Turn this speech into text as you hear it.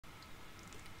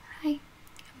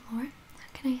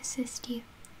can I assist you?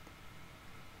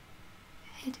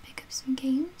 Here to pick up some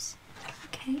games?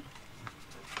 Okay.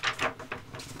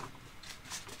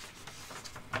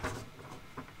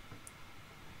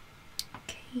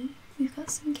 Okay, we've got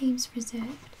some games reserved.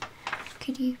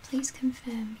 Could you please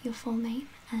confirm your full name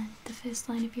and the first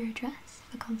line of your address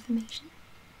for confirmation?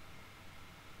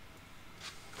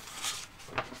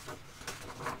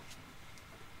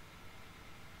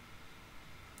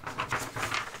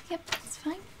 Yep, that's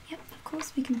fine. Yep, of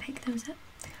course we can pick those up.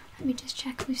 Let me just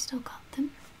check we've still got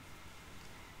them.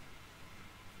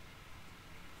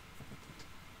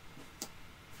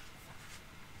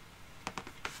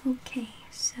 Okay,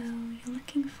 so you're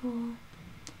looking for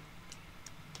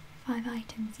 5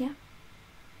 items, yeah?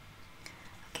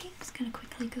 Okay, I'm just going to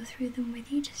quickly go through them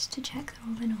with you just to check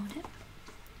they're all in order.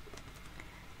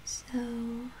 So,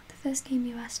 the first game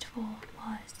you asked for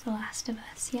was The Last of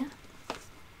Us, yeah?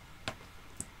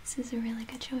 This is a really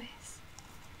good choice.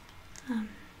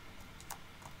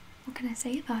 What can I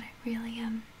say about it, really?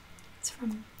 It's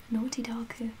from Naughty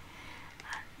Dog, who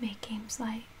made games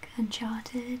like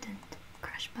Uncharted and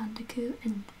Crash Bandicoot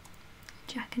and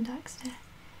Jak and Daxter.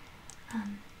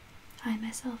 I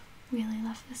myself really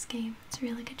love this game. It's a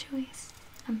really good choice.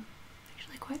 I'm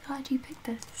actually quite glad you picked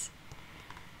this.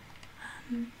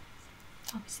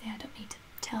 Obviously I don't need to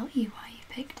tell you why you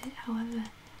picked it, however,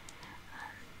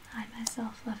 I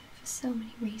myself love it for so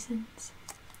many reasons.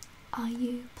 Are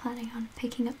you planning on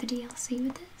picking up the DLC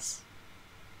with this?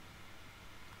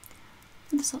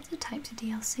 There's lots of types of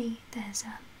DLC. There's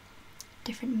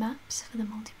different maps for the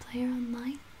multiplayer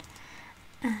online,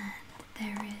 and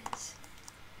there is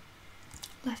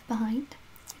Left Behind,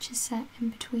 which is set in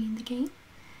between the game,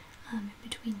 in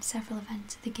between several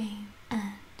events of the game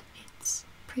and its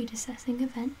predecessing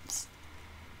events.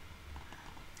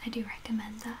 I do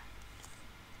recommend that.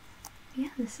 Yeah,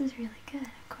 this is really good.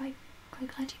 I'm quite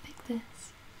glad you picked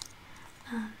this.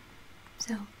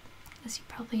 So, as you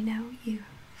probably know, you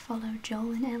follow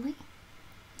Joel and Ellie.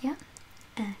 Yeah,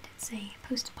 and it's a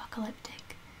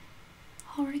post-apocalyptic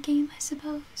horror game, I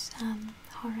suppose.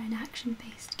 Horror and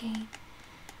action-based game.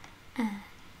 And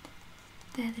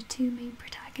they're the two main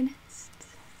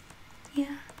protagonists.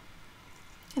 Yeah.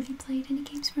 Have you played any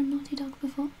games from Naughty Dog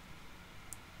before?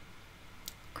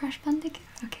 Crash Bandicoot?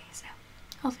 Okay, so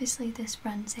obviously this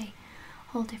runs a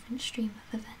whole different stream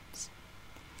of events.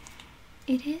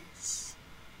 It is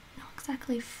not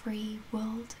exactly free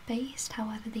world based,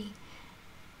 however the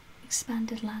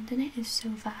expanded land in it is so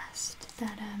vast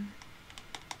that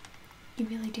you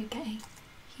really do get a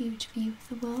huge view of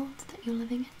the world that you're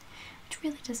living in, which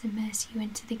really does immerse you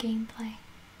into the gameplay.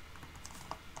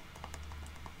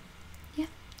 Yeah,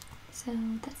 so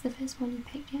that's the first one you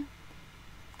picked, yeah?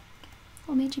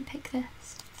 What made you pick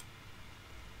this?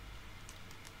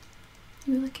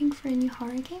 You were looking for a new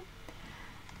horror game?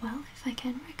 Well, if I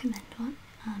can recommend one,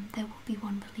 there will be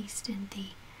one released in the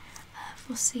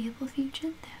foreseeable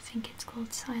future. I think it's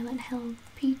called Silent Hill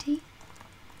PT.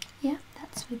 Yeah,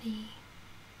 that's for the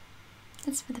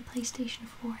PlayStation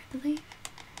 4, I believe.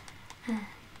 And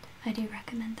I do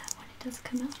recommend that when it does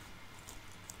come out.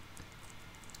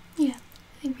 Yeah,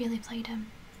 they really played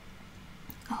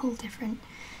a whole different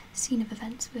scene of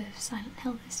events with Silent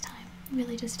Hill this time. It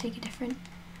really does take a different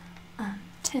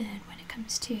turn when it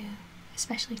comes to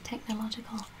especially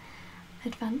technological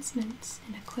advancements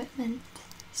in equipment,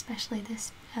 especially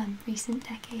this recent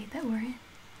decade that we're in.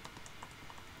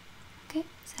 Okay,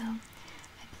 so I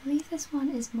believe this one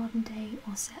is modern day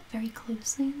or set very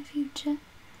closely in the future.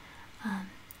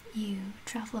 You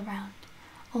travel around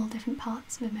all different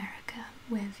parts of America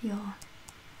with your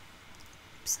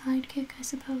sidekick, I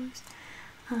suppose.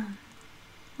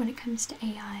 When it comes to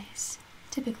AIs,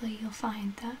 typically you'll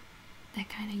find that they're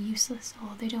kind of useless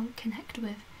or they don't connect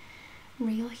with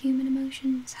real human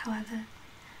emotions. However,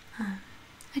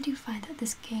 I do find that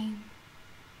this game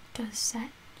does set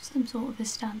some sort of a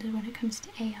standard when it comes to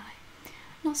AI.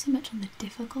 Not so much on the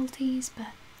difficulties,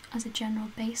 but as a general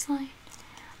baseline,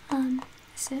 it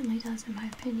certainly does, in my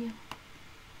opinion.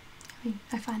 I mean,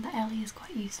 I find that Ellie is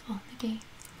quite useful in the game.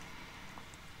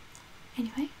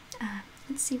 Anyway,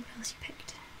 let's see what else you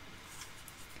picked.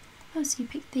 Oh, so you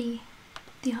picked the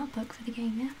art book for the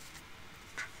game, yeah?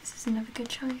 This is another good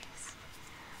choice.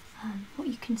 What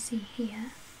you can see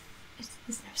here is,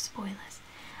 there's no spoilers,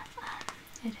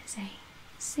 it is a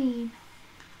scene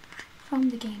from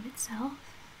the game itself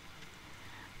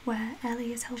where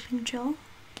Ellie is helping Joel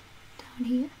down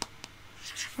here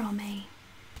from a,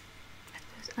 I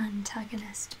suppose,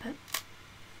 antagonist, but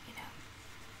you know,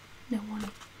 no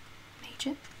one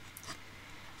major.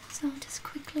 So I'll just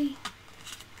quickly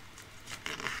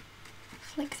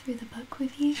flick through the book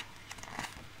with you.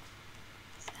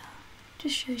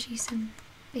 just shows you some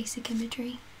basic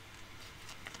imagery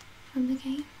from the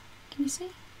game. Can you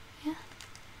see? Yeah?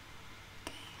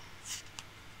 Okay.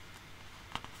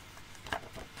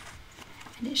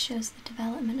 And it shows the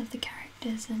development of the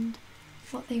characters and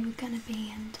what they were going to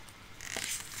be and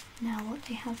now what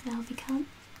they have now become.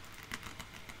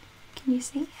 Can you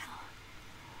see how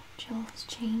Joel has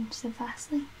changed so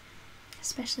vastly?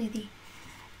 Especially the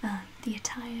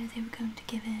attire they were going to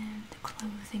give him, the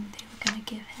clothing they were going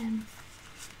to give him,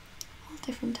 all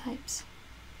different types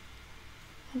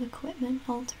of equipment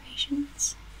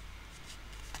alterations.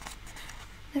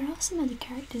 There are some other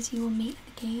characters you will meet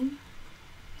in the game.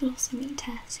 You'll also meet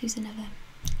Tess, who's another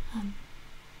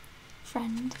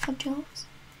friend of Joel's.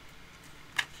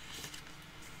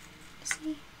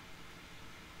 See?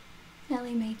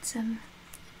 Nellie made some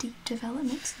deep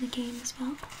developments in the game as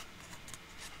well.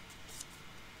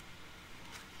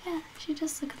 Yeah, she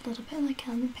does look a little bit like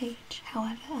Ellen Page.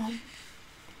 However,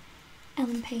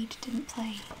 Ellen Page didn't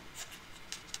play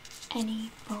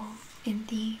any role in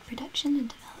the production and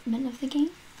development of the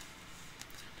game.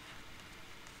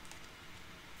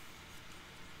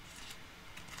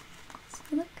 Let's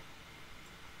have a look.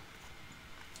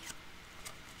 Yeah.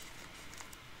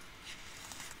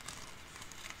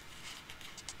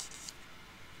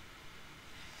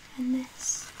 And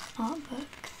this art book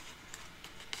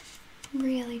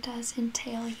really does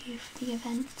entail you for the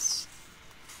events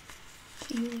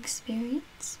that you will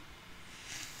experience.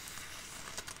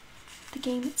 The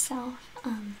game itself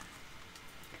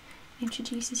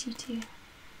introduces you to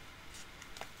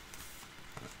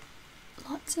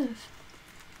lots of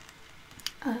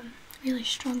really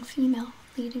strong female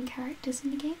leading characters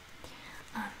in the game.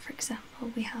 For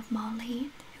example, we have Marlene,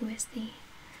 who is the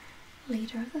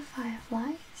leader of the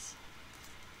Fireflies.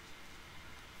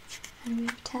 And we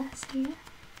have Tess here.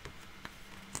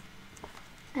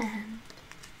 And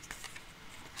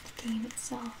the game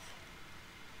itself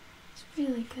is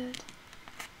really good.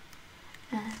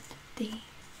 And the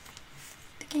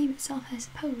game itself, I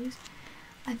suppose,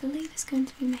 I believe is going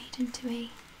to be made into a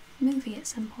movie at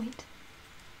some point.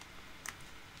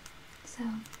 So,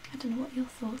 I don't know what your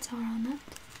thoughts are on that.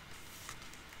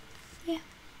 Yeah,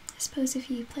 I suppose if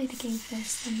you play the game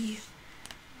first, then you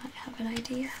might have an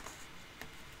idea.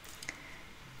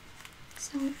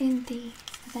 So in the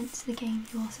events of the game,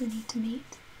 you also need to meet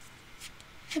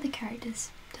other characters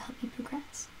to help you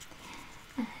progress.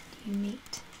 And you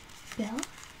meet Bill,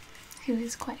 who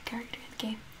is quite a character in the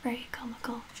game, very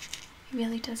comical. He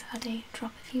really does add a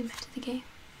drop of humour to the game.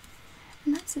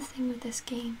 And that's the thing with this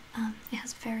game, it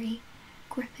has very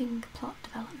gripping plot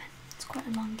development. It's quite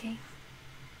a long game.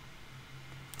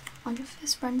 On your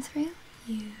first run through,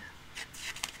 you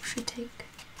should take,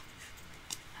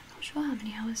 I'm not sure how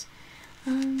many hours,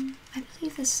 I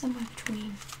believe there's somewhere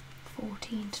between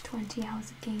 14 to 20 hours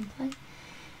of gameplay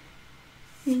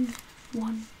in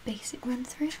one basic run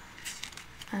through.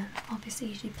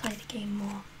 Obviously as you play the game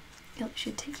more, it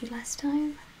should take you less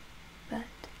time, but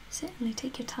certainly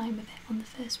take your time a bit on the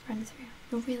first run through.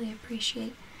 You'll really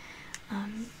appreciate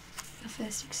your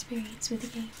first experience with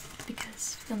the game,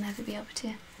 because you'll never be able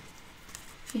to,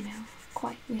 you know,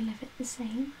 quite relive it the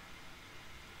same.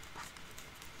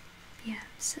 Yeah,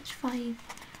 such fine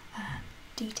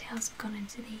details have gone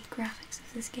into the graphics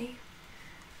of this game,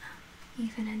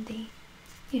 even in the,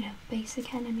 you know,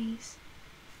 basic enemies,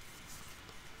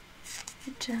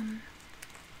 which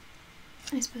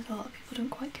I suppose a lot of people don't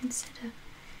quite consider,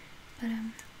 but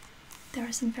there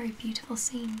are some very beautiful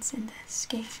scenes in this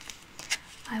game.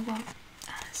 I won't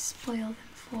spoil them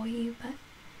for you, but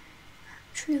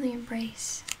truly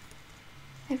embrace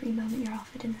every moment you're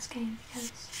offered in this game,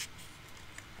 because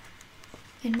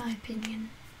in my opinion,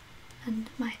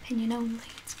 and my opinion only,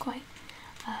 it's quite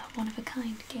one of a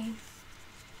kind game.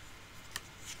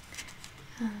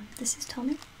 This is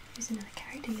Tommy, who's another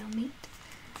character you'll meet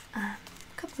a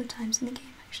couple of times in the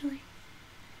game actually,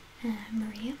 and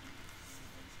Maria.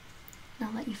 And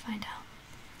I'll let you find out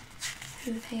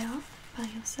who they are by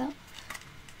yourself.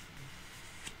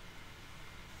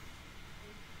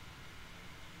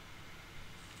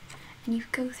 And you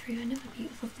go through, another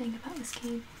beautiful thing about this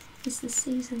game is the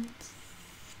seasons.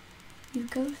 You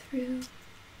go through,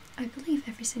 I believe,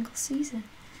 every single season.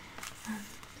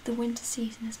 The winter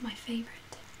season is my favourite.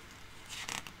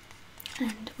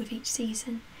 And with each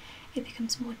season, it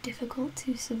becomes more difficult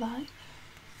to survive.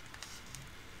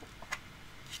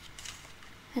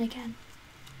 And again,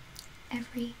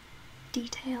 every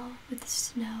detail with the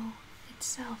snow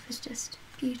itself is just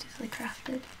beautifully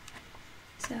crafted.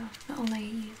 So not only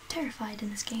are you terrified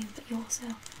in this game, but you're also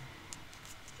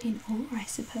in awe, I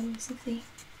suppose, of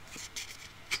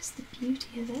just the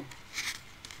beauty of it.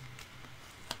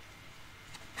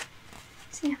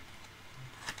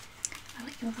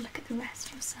 you'll have a look at the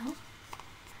rest yourself.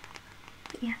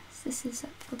 But yes, this is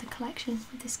for the collection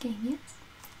with this game, yes?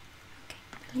 Okay,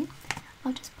 brilliant.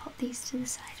 I'll just pop these to the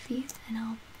side for you and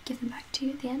I'll give them back to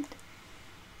you at the end.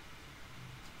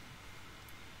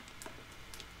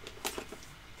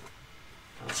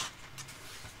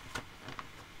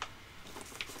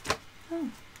 Oh,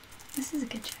 this is a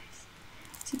good choice.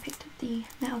 So you picked up the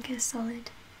Metal Gear Solid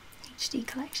HD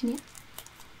collection, yeah?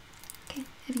 Okay,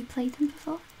 have you played them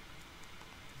before?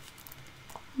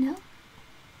 No?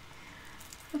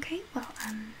 Okay, well,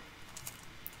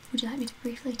 would you like me to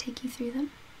briefly take you through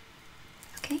them?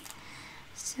 Okay,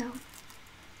 so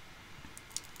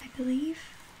I believe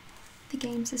the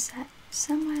games are set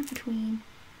somewhere between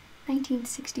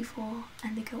 1964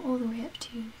 and they go all the way up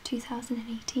to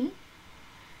 2018.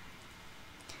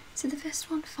 So the first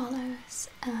one follows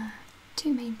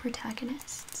two main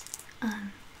protagonists,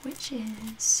 which is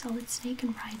Solid Snake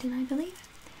and Raiden, I believe.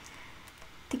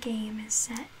 The game is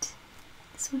set,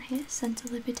 this one here, Sons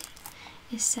of Liberty,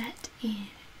 is set in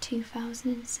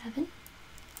 2007,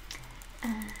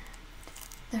 and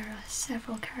there are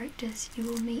several characters you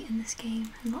will meet in this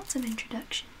game and lots of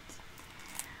introductions.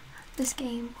 This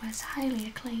game was highly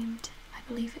acclaimed. I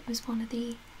believe it was one of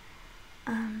the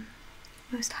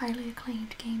most highly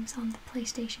acclaimed games on the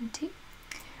PlayStation 2.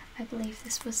 I believe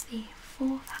this was the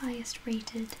 4th highest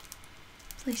rated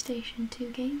PlayStation 2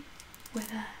 game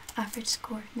with an average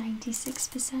score of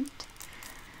 96%.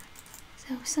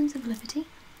 So Sons of Liberty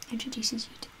introduces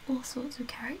you to all sorts of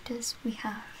characters. We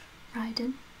have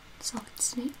Raiden, Solid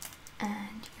Snake,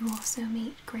 and you also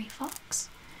meet Grey Fox,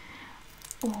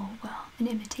 or well, an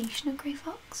imitation of Grey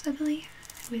Fox, I believe,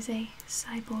 who is a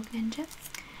cyborg ninja.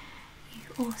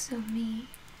 You also meet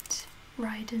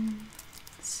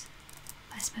Raiden's,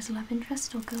 I suppose, love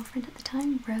interest or girlfriend at the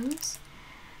time, Rose,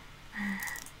 and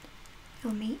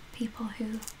you'll meet people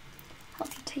who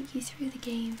help you take you through the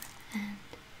game, and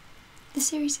the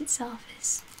series itself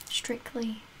is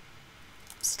strictly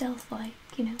stealth-like,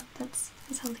 you know, that's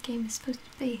how the game is supposed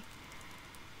to be.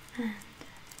 And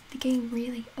the game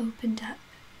really opened up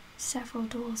several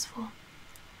doors for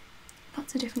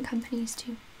lots of different companies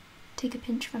to take a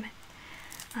pinch from it.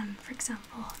 For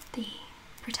example, the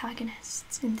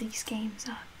protagonists in these games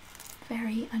are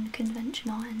very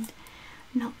unconventional and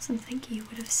not something you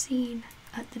would have seen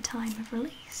at the time of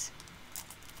release.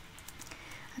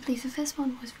 I believe the first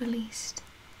one was released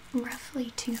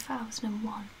roughly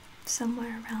 2001,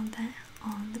 somewhere around there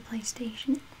on the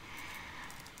PlayStation.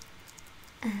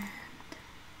 And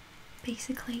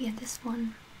basically in this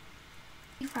one,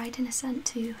 Raiden is sent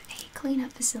to a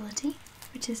cleanup facility,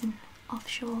 which is an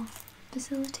offshore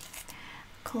facility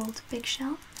called Big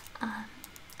Shell. I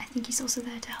think he's also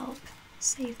there to help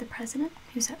save the president,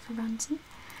 who's up for ransom,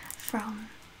 from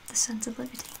the Sons of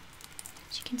Liberty,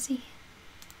 as you can see here.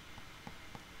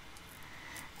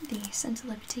 The Sons of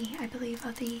Liberty, I believe,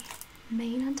 are the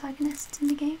main antagonists in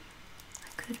the game. I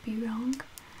could be wrong.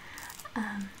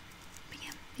 But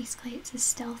yeah, basically it's a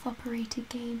stealth operated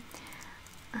game.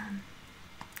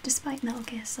 Despite Metal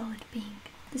Gear Solid being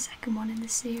the second one in the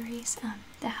series,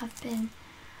 there have been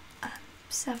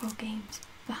several games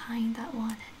behind that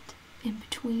one and in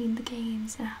between the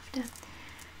games and after.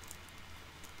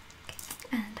 Okay.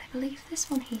 And I believe this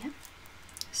one here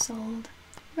sold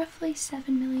roughly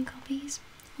 7 million copies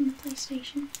on the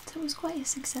PlayStation, so it was quite a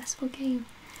successful game.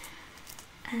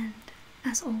 And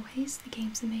as always, the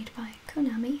games are made by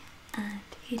Konami and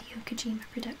Hideo Kojima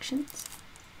Productions,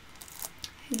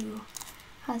 who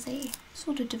has a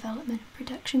sort of development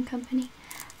production company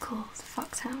called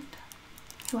Foxhound,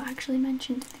 who are actually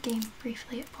mentioned in the game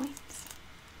briefly at points.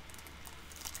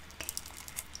 Okay.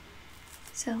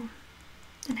 So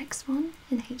the next one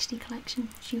in the HD collection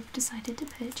which you've decided to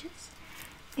purchase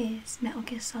is Metal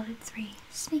Gear Solid 3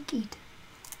 Snake Eater.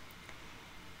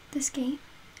 This game,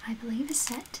 I believe, is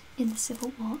set in the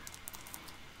Civil War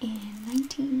in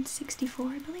 1964,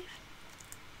 I believe.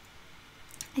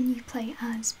 And you play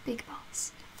as Big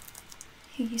Boss,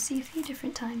 who you see a few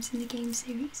different times in the game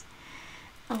series,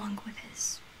 along with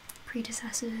his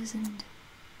predecessors and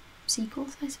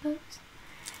sequels, I suppose.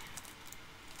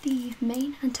 The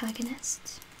main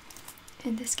antagonists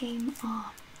in this game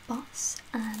are Boss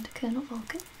and Colonel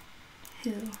Vulcan,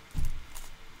 who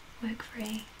work for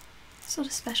a sort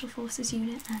of special forces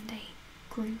unit and a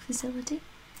crew facility,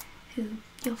 who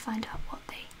you'll find out what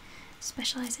they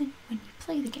specialise in when you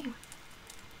play the game.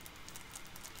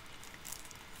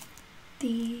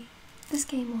 This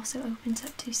game also opens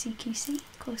up to CQC,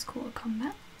 Close Quarter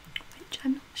Combat, which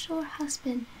I'm not sure has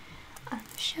been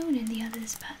shown in the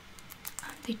others, but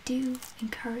they do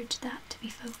encourage that to be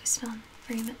focused on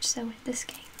very much so in this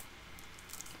game.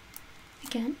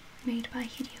 again made by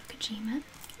Hideo Kojima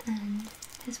and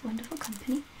his wonderful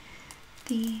company.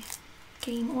 The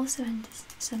game also has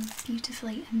some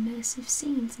beautifully immersive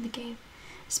scenes in the game,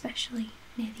 especially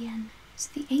near the end. So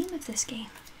the aim of this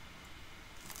game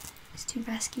is to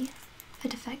rescue a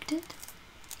defected,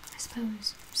 I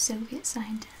suppose, Soviet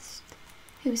scientist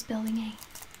who is building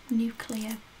a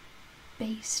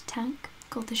nuclear-based tank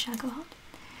called the Shagohod,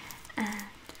 and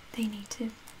they need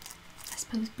to, I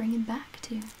suppose, bring him back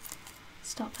to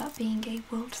stop that being a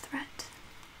world threat.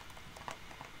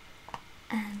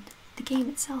 And the game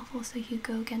itself also, you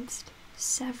go against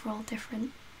several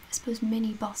different, I suppose,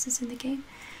 mini bosses in the game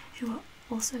who are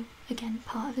also, again,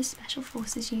 part of a special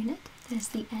forces unit. There's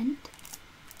the End,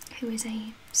 who is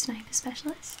a sniper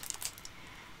specialist.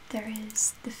 There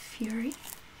is the Fury,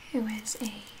 who is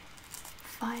a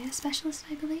fire specialist,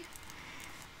 I believe.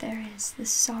 There is the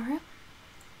Sorrow,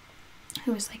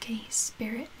 who is like a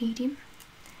spirit medium.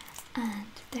 And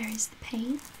there is the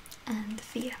Pain and the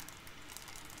Fear.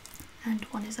 And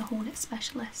one is a Hornet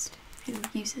specialist who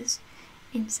uses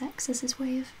insects as his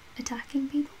way of attacking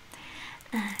people.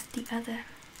 And the other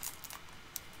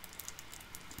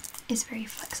is a very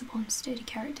flexible and sturdy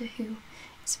character who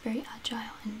is very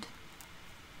agile and,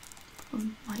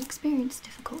 from my experience,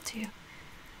 difficult to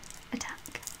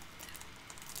attack.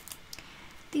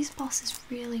 These bosses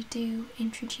really do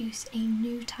introduce a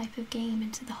new type of game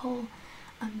into the whole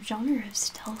genre of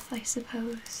stealth, I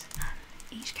suppose.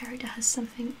 Each character has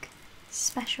something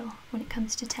special when it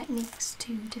comes to techniques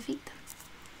to defeat them.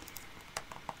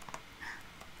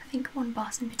 I think one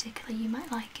boss in particular you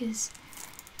might like is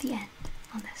the End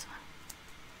on this one.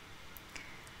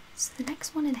 So the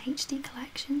next one in the HD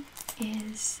collection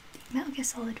is the Metal Gear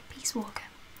Solid Peace Walker.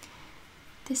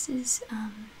 This is, I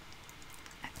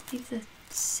believe, the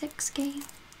 6th game,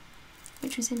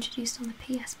 which was introduced on the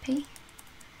PSP.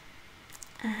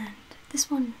 And this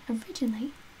one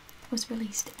originally was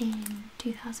released in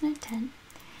 2010,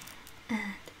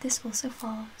 and this also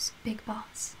follows Big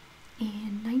Boss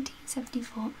in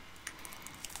 1974,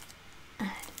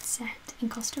 and it's set in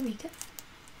Costa Rica,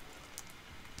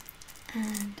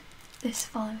 and this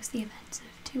follows the events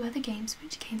of 2 other games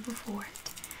which came before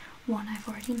it. One I've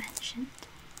already mentioned,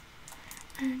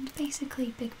 and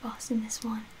basically Big Boss in this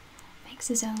one makes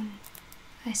his own,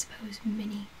 I suppose,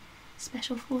 mini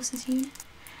special forces unit.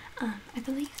 I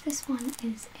believe this one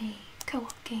is a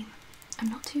co-op game. I'm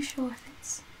not too sure if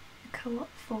it's a co-op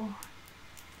for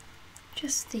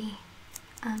just the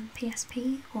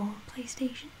PSP or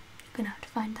PlayStation. You're gonna have to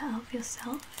find that out for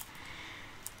yourself.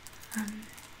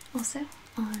 Also,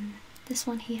 on this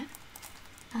one here,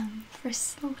 for a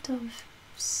sort of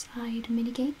side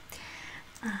minigame,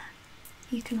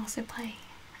 you can also play,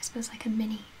 I suppose, like a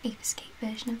mini Ape Escape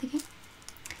version of the game.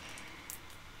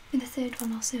 In the 3rd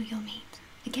one also you'll meet,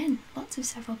 again, lots of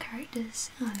several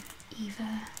characters.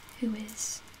 Eva, who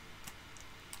is,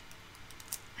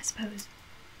 I suppose,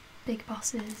 Big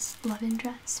Boss's love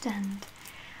interest, and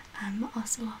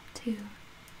Ocelot,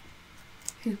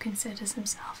 who considers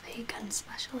himself a gun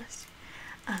specialist.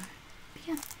 But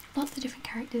yeah, lots of different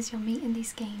characters you'll meet in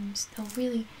these games. They'll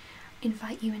really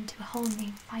invite you into a whole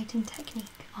new fighting technique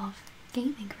of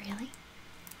gaming, really.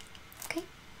 Okay,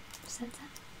 so that's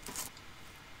that.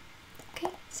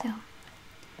 Okay, so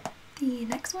the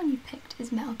next one you picked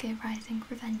is Metal Gear Rising: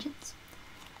 Revengeance,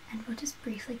 and we'll just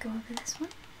briefly go over this one.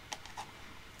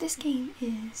 This game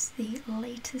is the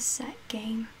latest set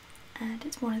game, and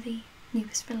it's one of the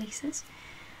newest releases.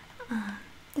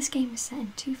 This game is set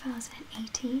in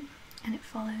 2018, and it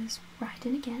follows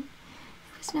Raiden again,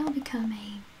 who has now become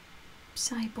a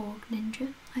cyborg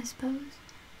ninja, I suppose.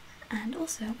 And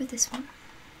also with this one,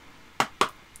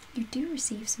 you do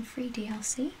receive some free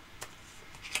DLC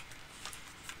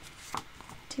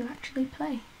to actually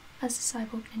play as a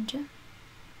cyborg ninja,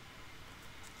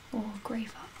 or Grey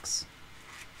Fox,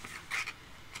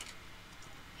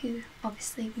 who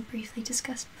obviously we briefly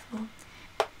discussed before.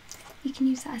 You can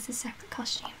use that as a separate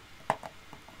costume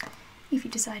if you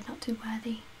decide not to wear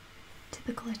the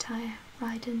typical attire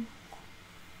Raiden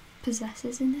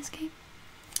possesses in this game.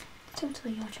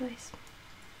 Totally your choice.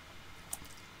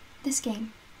 This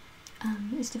game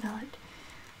is developed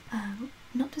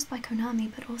not just by Konami,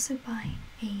 but also by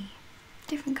a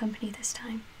different company this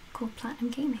time, called Platinum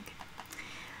Gaming.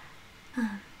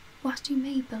 Whilst you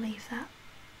may believe that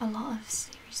a lot of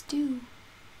series do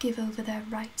give over their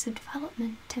rights of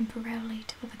development temporarily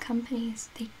to other companies,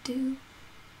 they do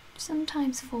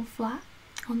sometimes fall flat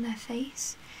on their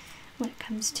face when it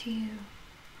comes to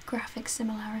graphic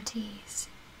similarities,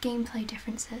 gameplay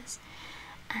differences,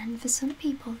 and for some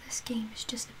people this game is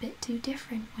just a bit too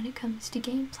different when it comes to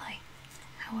gameplay.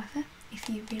 However, if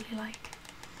you really like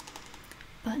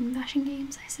button bashing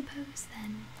games, I suppose,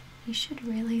 then you should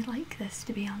really like this,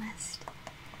 to be honest.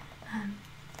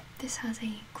 This has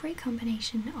a great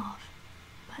combination of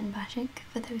button bashing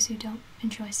for those who don't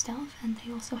enjoy stealth, and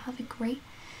they also have a great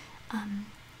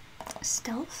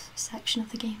stealth section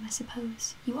of the game, I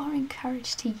suppose. You are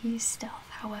encouraged to use stealth,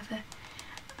 however,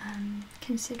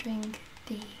 considering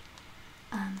the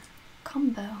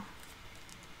combo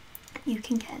you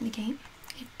can get in the game,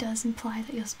 it does imply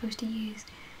that you're supposed to use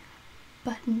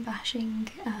button bashing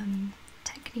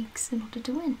techniques in order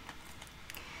to win.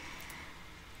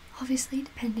 Obviously,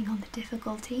 depending on the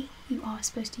difficulty, you are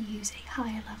supposed to use a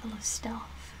higher level of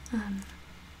stealth.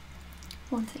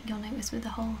 One thing you'll notice with the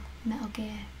whole Metal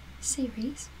Gear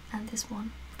series, and this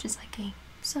one, which is like a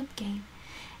sub-game,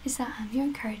 is that you're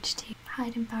encouraged to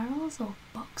hide in barrels or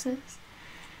boxes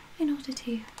in order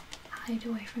to hide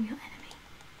away from your enemy.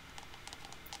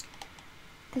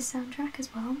 The soundtrack as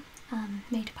well,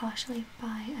 made partially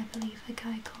by, I believe, a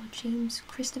guy called James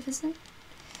Christopherson.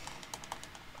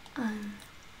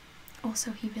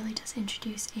 Also, he really does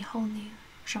introduce a whole new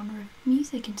genre of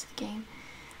music into the game.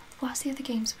 Whilst the other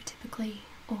games were typically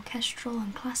orchestral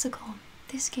and classical,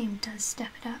 this game does step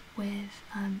it up with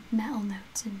metal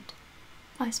notes and,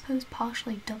 I suppose,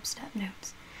 partially dubstep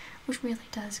notes, which really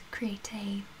does create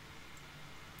a,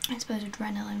 I suppose,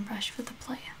 adrenaline rush for the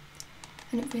player,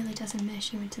 and it really does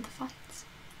immerse you into the fights.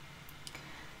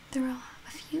 There are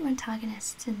a few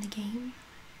antagonists in the game.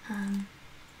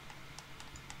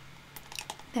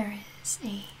 There is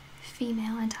a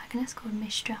female antagonist called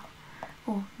Mistral,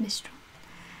 or Mistral.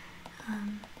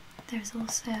 There's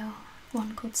also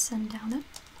one called Sundowner,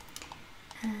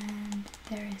 and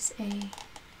there is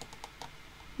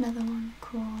another one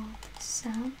called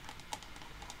Sam,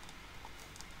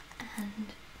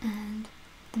 and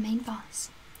the main boss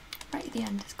right at the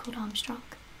end is called Armstrong,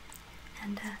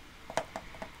 and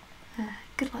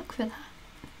good luck for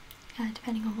that,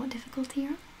 depending on what difficulty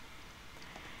you're on.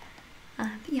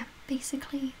 But yeah,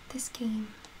 basically this game,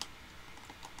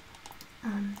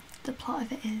 the plot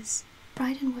of it is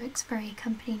Raiden works for a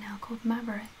company now called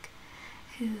Maverick,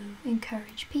 who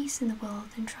encourage peace in the world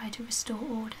and try to restore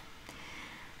order.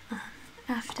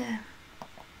 After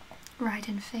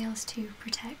Raiden fails to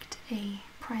protect a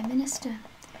prime minister,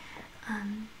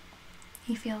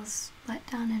 he feels let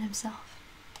down in himself.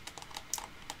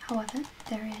 However,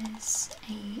 there is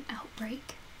an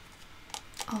outbreak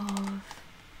of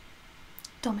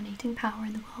dominating power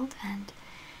in the world, and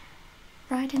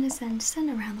Raiden is then sent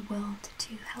around the world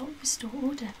to help restore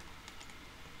order,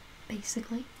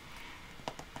 basically.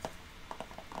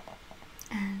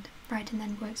 And Raiden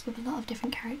then works with a lot of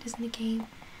different characters in the game.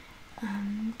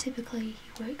 Typically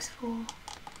he works for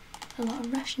a lot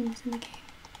of Russians in the game.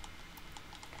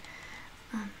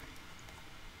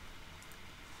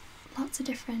 Lots of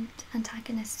different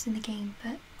antagonists in the game,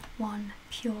 but one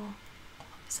pure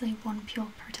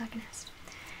protagonist.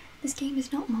 This game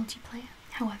is not multiplayer,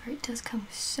 however it does come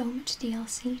with so much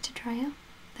DLC to try out.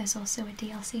 There's also a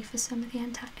DLC for some of the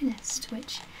antagonists,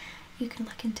 which you can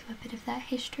look into a bit of their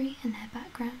history and their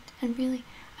background, and really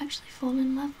actually fall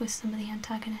in love with some of the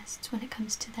antagonists when it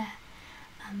comes to their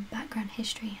background,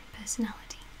 history and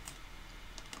personality.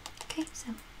 Okay,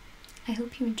 so I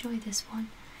hope you enjoy this one.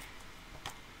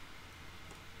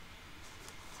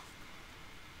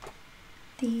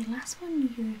 The last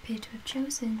one you appear to have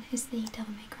chosen is the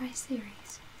Devil May Cry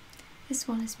series. This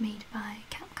one is made by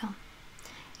Capcom,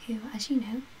 who, as you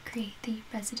know, create the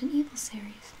Resident Evil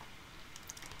series.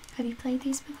 Have you played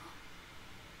these before?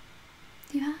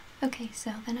 You have? Okay,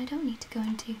 so then I don't need to go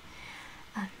into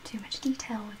too much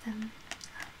detail with them.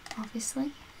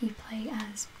 Obviously, you play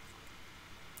as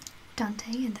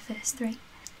Dante in the first three,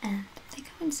 and they go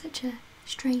in such a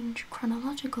strange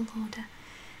chronological order.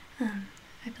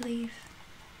 I believe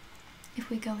if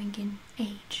we're going in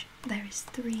age, there is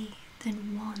 3,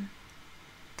 then 1,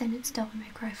 then it's Devil May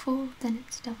Cry 4, then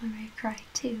it's Devil May Cry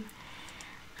 2.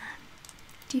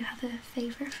 Do you have a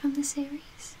favourite from the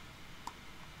series?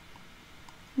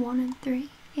 1 and 3?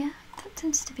 Yeah, that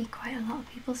tends to be quite a lot of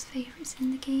people's favourites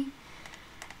in the game.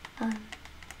 But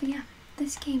yeah,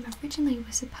 this game originally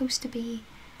was supposed to be,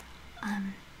 I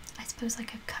suppose,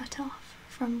 like a cut-off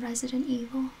from Resident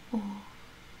Evil, or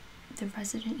the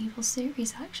Resident Evil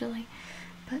series actually,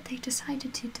 but they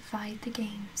decided to divide the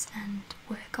games and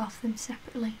work off them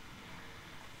separately.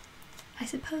 I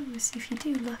suppose if you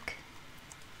do look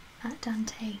at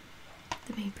Dante,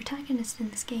 the main protagonist in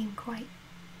this game, quite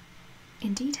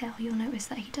in detail, you'll notice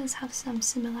that he does have some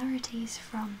similarities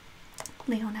from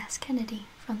Leon S. Kennedy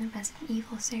from the Resident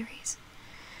Evil series.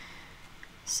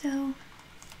 So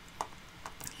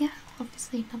yeah,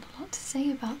 obviously not a lot to say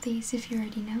about these if you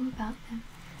already know about them.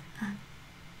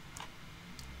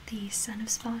 the son of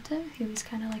Sparta, who is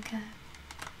kind of like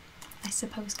I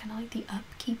suppose kind of like the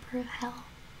upkeeper of hell,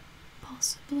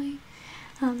 possibly.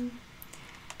 And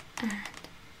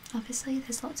obviously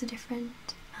there's lots of different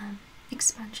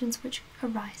expansions which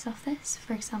arise off this.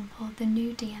 For example, the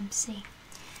new DMC.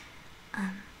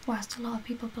 Whilst a lot of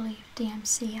people believe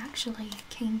DMC actually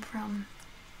came from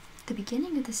the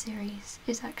beginning of the series,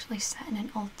 is actually set in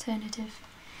an alternative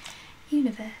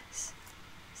universe.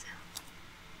 So,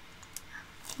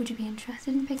 would you be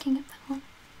interested in picking up that one?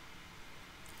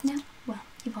 No? Well,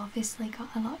 you've obviously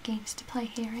got a lot of games to play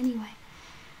here anyway.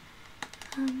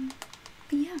 But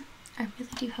yeah, I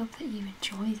really do hope that you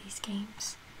enjoy these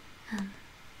games. Okay,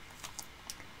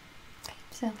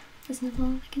 so there's not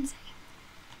all I can say.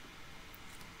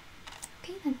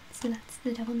 Okay then, so that's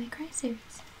the Devil May Cry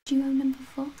series. Duo number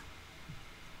 4?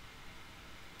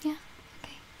 Yeah,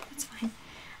 okay, that's fine.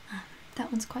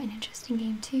 That one's quite an interesting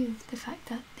game too. The fact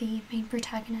that the main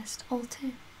protagonist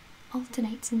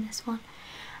alternates in this one.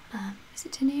 Is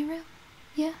it De Niro?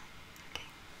 Yeah? Okay.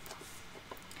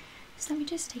 So let me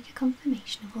just take a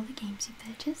confirmation of all the games you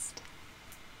purchased.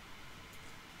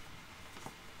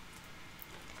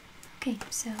 Okay,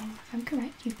 so if I'm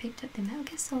correct, you picked up the Metal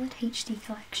Gear Solid HD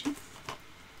collection.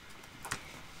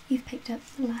 You've picked up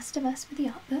The Last of Us with the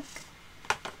art book.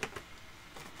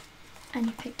 And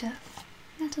you picked up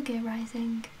Metal Gear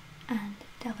Rising and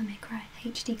Devil May Cry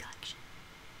HD collection.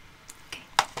 Okay.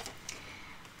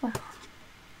 Well,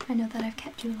 I know that I've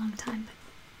kept you a long time,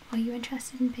 but are you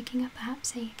interested in picking up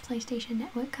perhaps a PlayStation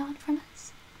Network card from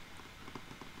us?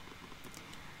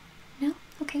 No?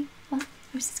 Okay, well,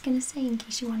 I was just going to say, in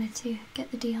case you wanted to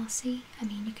get the DLC, I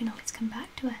mean, you can always come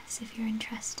back to us if you're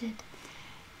interested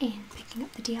in picking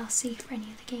up the DLC for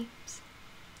any of the games.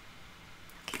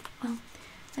 Okay, well,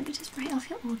 let me just write off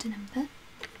your order number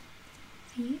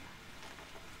for you.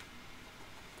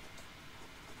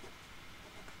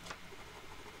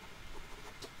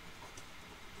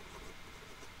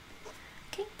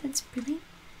 Okay, that's brilliant.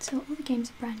 So all the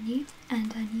games are brand new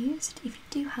and unused. If you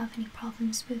do have any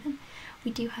problems with them,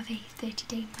 we do have a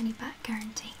 30-day money-back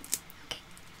guarantee. Okay.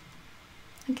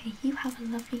 Okay, you have a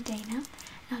lovely day now,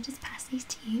 and I'll just pass these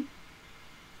to you.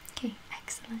 Okay,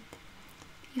 excellent.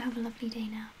 You have a lovely day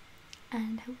now,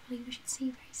 and hopefully we should see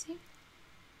you very soon.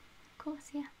 Of course,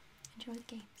 yeah. Enjoy the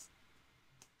games.